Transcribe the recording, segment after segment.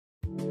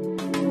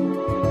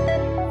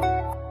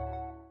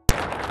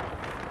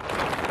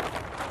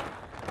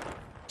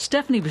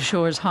Stephanie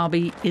Bschorr's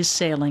hobby is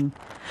sailing.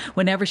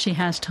 Whenever she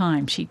has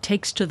time, she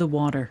takes to the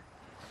water.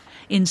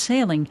 In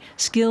sailing,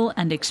 skill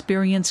and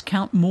experience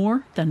count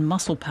more than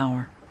muscle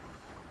power.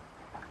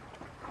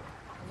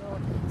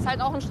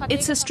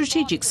 It's a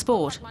strategic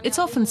sport. It's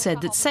often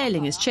said that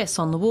sailing is chess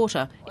on the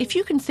water. If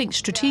you can think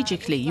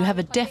strategically, you have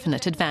a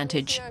definite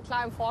advantage.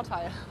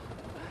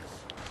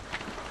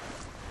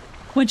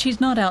 When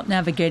she's not out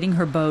navigating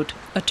her boat,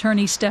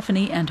 attorney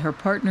Stephanie and her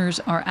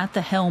partners are at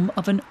the helm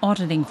of an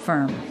auditing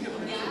firm.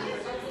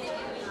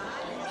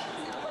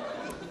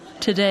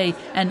 Today,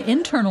 an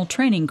internal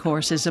training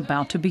course is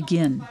about to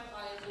begin.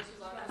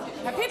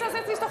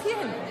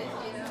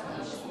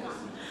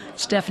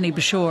 Stephanie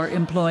Bschorr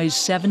employs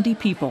 70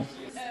 people.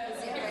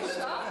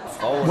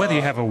 Whether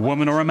you have a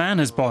woman or a man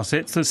as boss,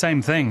 it's the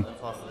same thing.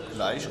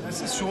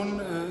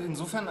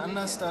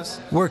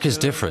 Work is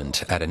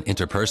different at an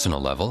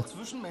interpersonal level.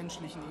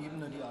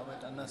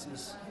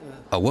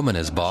 A woman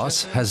as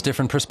boss has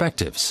different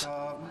perspectives,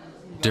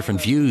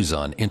 different views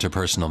on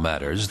interpersonal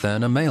matters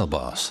than a male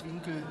boss.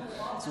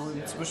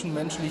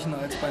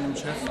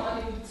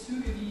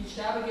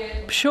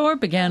 Bschorr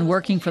began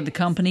working for the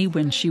company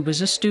when she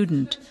was a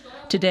student.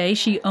 Today,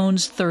 she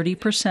owns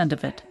 30%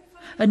 of it.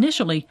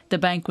 Initially, the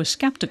bank was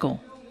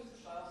skeptical.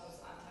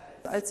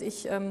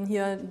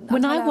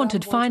 When I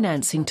wanted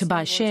financing to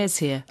buy shares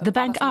here, the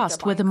bank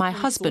asked whether my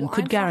husband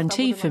could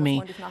guarantee for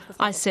me.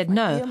 I said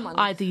no,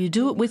 either you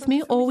do it with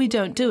me or we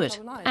don't do it.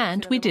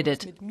 And we did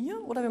it.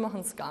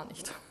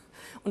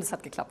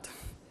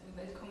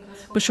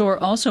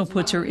 Bschorr also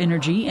puts her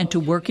energy into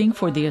working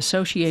for the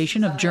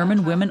Association of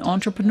German Women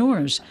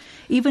Entrepreneurs.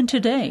 Even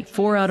today,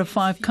 4 out of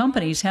 5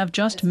 companies have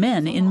just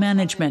men in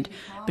management.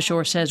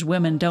 Bschorr says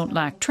women don't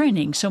lack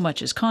training so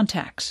much as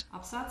contacts.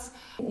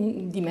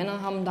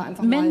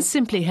 Men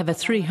simply have a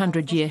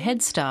 300-year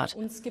head start.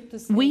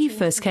 We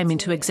first came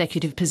into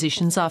executive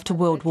positions after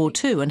World War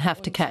II and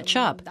have to catch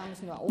up.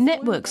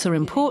 Networks are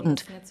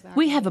important.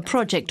 We have a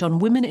project on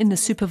women in the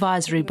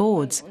supervisory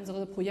boards.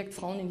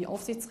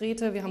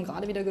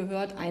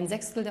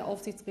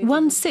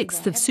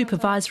 1/6 of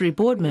supervisory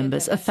board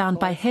members are found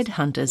by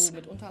headhunters,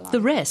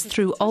 the rest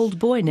through old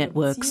boy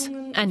networks.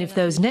 And if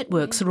those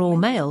networks are all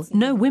male,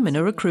 no women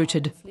are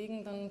recruited.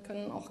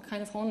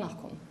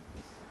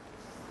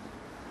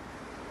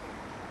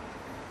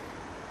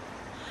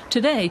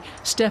 Today,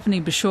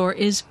 Stephanie Bschorr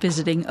is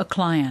visiting a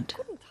client.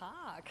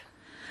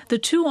 The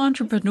two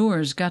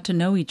entrepreneurs got to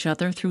know each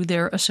other through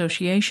their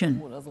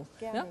association.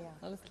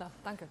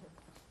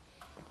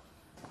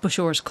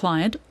 Bschorr's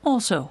client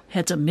also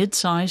heads a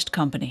mid-sized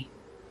company.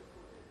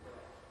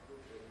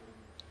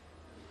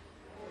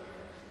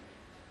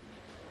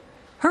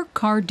 Her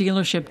car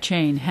dealership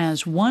chain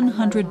has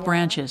 100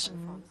 branches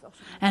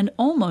and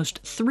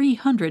almost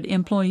 300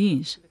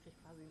 employees.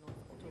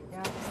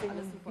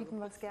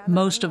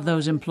 Most of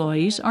those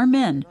employees are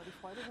men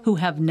who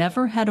have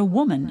never had a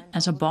woman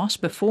as a boss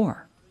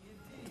before.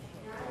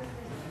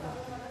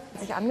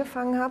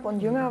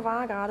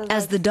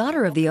 As the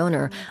daughter of the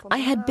owner, I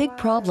had big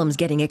problems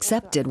getting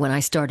accepted when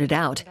I started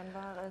out.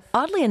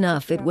 Oddly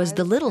enough, it was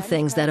the little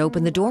things that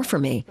opened the door for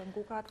me,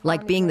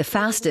 like being the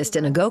fastest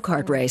in a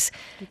go-kart race.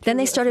 Then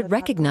they started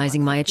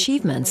recognizing my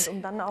achievements.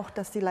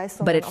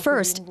 But at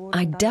first,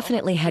 I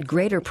definitely had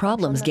greater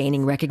problems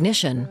gaining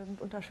recognition.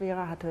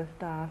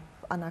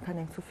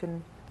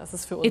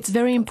 It's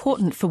very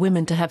important for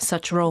women to have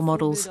such role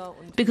models,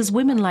 because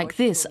women like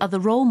this are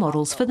the role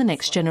models for the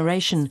next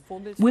generation.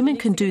 Women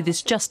can do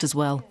this just as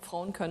well.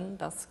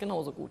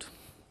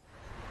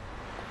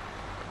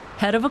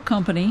 Head of a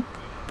company,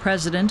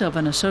 president of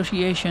an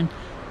association,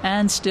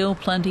 and still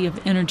plenty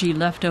of energy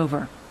left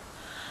over.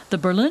 The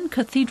Berlin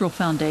Cathedral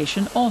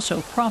Foundation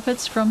also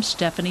profits from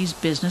Stephanie's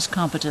business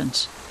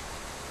competence.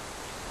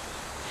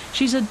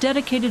 She's a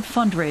dedicated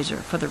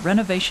fundraiser for the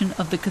renovation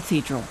of the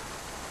cathedral.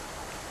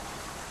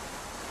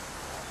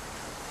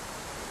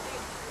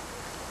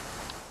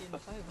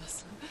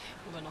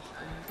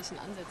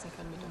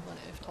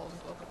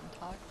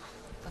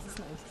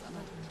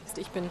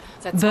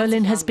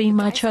 Berlin has been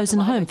my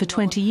chosen home for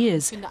 20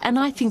 years, and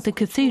I think the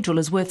cathedral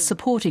is worth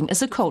supporting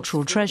as a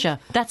cultural treasure.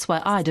 That's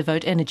why I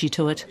devote energy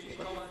to it.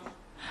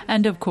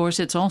 And of course,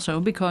 it's also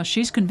because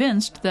she's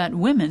convinced that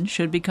women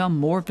should become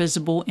more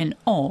visible in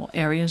all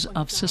areas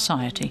of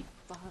society.